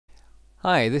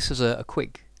Hi, this is a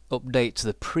quick update to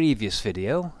the previous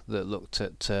video that looked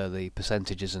at the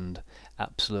percentages and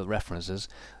absolute references.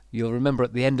 You'll remember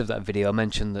at the end of that video I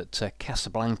mentioned that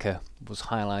Casablanca was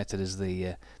highlighted as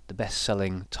the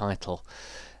best-selling title,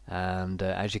 and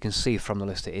as you can see from the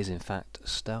list, it is in fact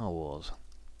Star Wars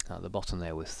at the bottom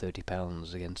there with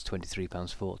 £30 against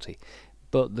 £23.40.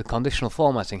 But the conditional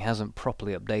formatting hasn't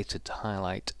properly updated to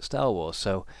highlight Star Wars,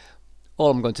 so all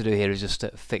I'm going to do here is just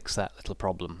fix that little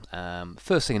problem.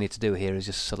 First thing I need to do here is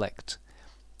just select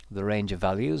the range of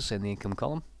values in the income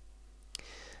column.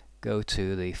 Go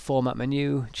to the Format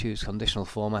menu, choose Conditional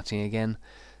Formatting again,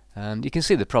 and you can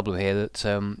see the problem here that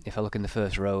if I look in the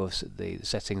first row of the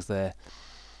settings there,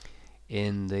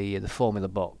 in the formula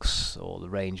box or the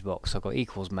range box, I've got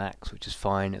equals max, which is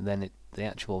fine, and then the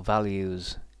actual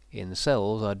values in the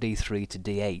cells are D3 to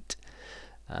D8.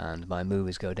 And my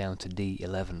movies go down to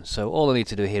D11. So all I need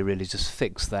to do here really is just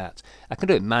fix that. I can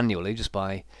do it manually just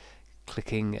by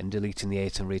clicking and deleting the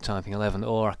 8 and retyping 11,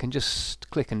 or I can just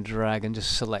click and drag and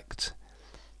just select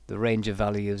the range of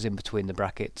values in between the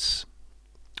brackets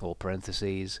or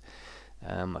parentheses.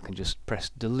 I can just press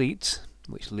delete,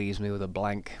 which leaves me with a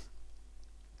blank,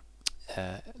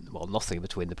 well, nothing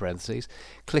between the parentheses.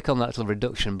 Click on that little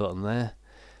reduction button there,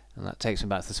 and that takes me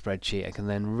back to the spreadsheet. I can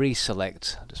then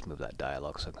reselect, I'll just move that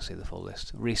dialog so I can see the full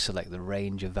list, reselect the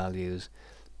range of values,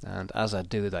 and as I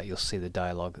do that you'll see the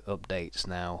dialog updates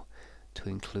now to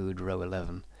include row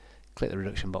 11. Click the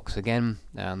reduction box again,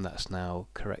 and that's now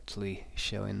correctly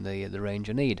showing the range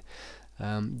I need.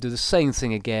 Do the same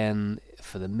thing again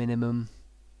for the minimum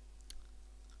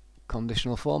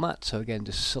conditional format, so again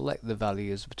just select the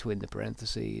values between the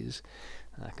parentheses,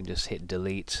 and I can just hit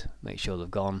delete, make sure they've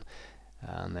gone,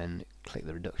 and then click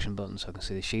the reduction button so I can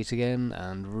see the sheet again,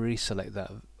 and reselect that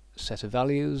set of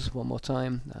values one more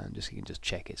time, and you can just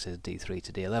check it says D3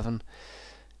 to D11.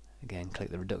 Again, click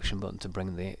the reduction button to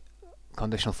bring the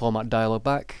conditional format dialog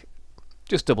back.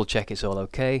 Just double check it's all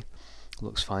okay.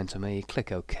 Looks fine to me.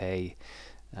 Click OK,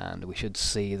 and we should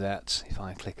see that if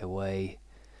I click away,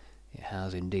 it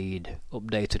has indeed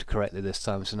updated correctly this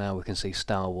time. So now we can see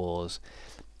Star Wars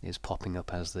is popping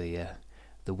up as the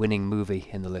winning movie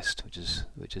in the list,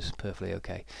 which is perfectly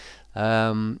okay.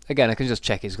 Again, I can just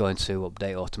check it's going to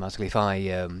update automatically. If I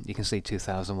you can see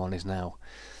 2001 is now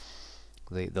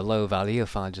the low value.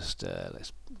 If I just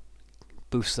let's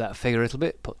boost that figure a little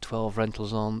bit, put 12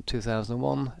 rentals on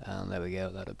 2001, and there we go,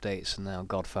 that updates, and now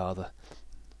Godfather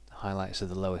highlights as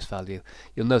the lowest value.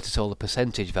 You'll notice all the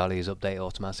percentage values update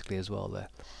automatically as well there.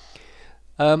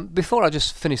 Before I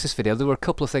just finish this video, there were a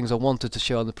couple of things I wanted to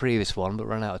show on the previous one but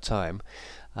ran out of time.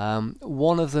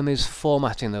 One of them is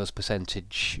formatting those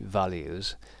percentage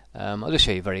values. I'll just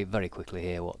show you very quickly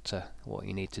here what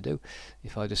you need to do.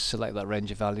 If I just select that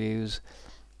range of values,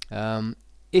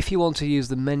 if you want to use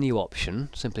the menu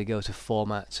option, simply go to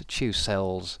Format, choose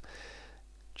Cells,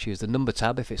 choose the Number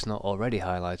tab if it's not already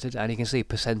highlighted, and you can see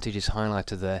percentages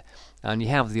highlighted there, and you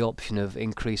have the option of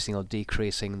increasing or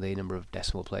decreasing the number of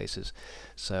decimal places.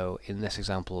 So in this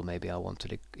example, maybe I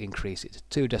wanted to increase it to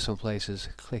 2 decimal places.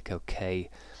 Click OK,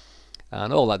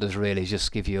 and all that does really is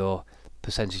just give your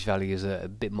percentage values a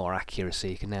bit more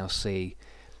accuracy. You can now see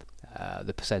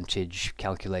the percentage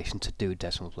calculation to 2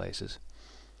 decimal places.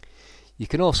 You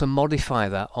can also modify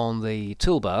that on the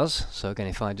toolbars. So again,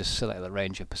 if I just select the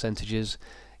range of percentages,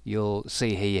 you'll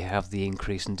see here you have the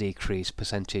increase and decrease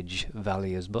percentage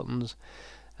values buttons.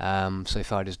 So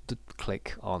if I just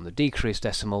click on the decrease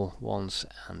decimal once,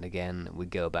 and again we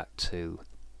go back to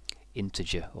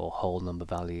integer or whole number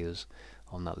values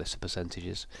on that list of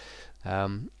percentages.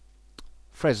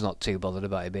 Fred's not too bothered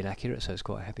about it being accurate, so it's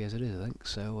quite happy as it is, I think.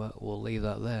 So we'll leave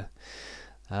that there.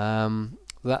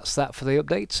 That's that for the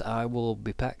updates. I will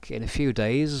be back in a few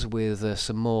days with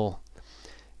some more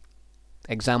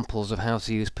examples of how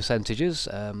to use percentages.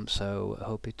 So I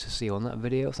hope to see you on that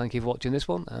video. Thank you for watching this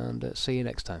one, and see you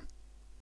next time.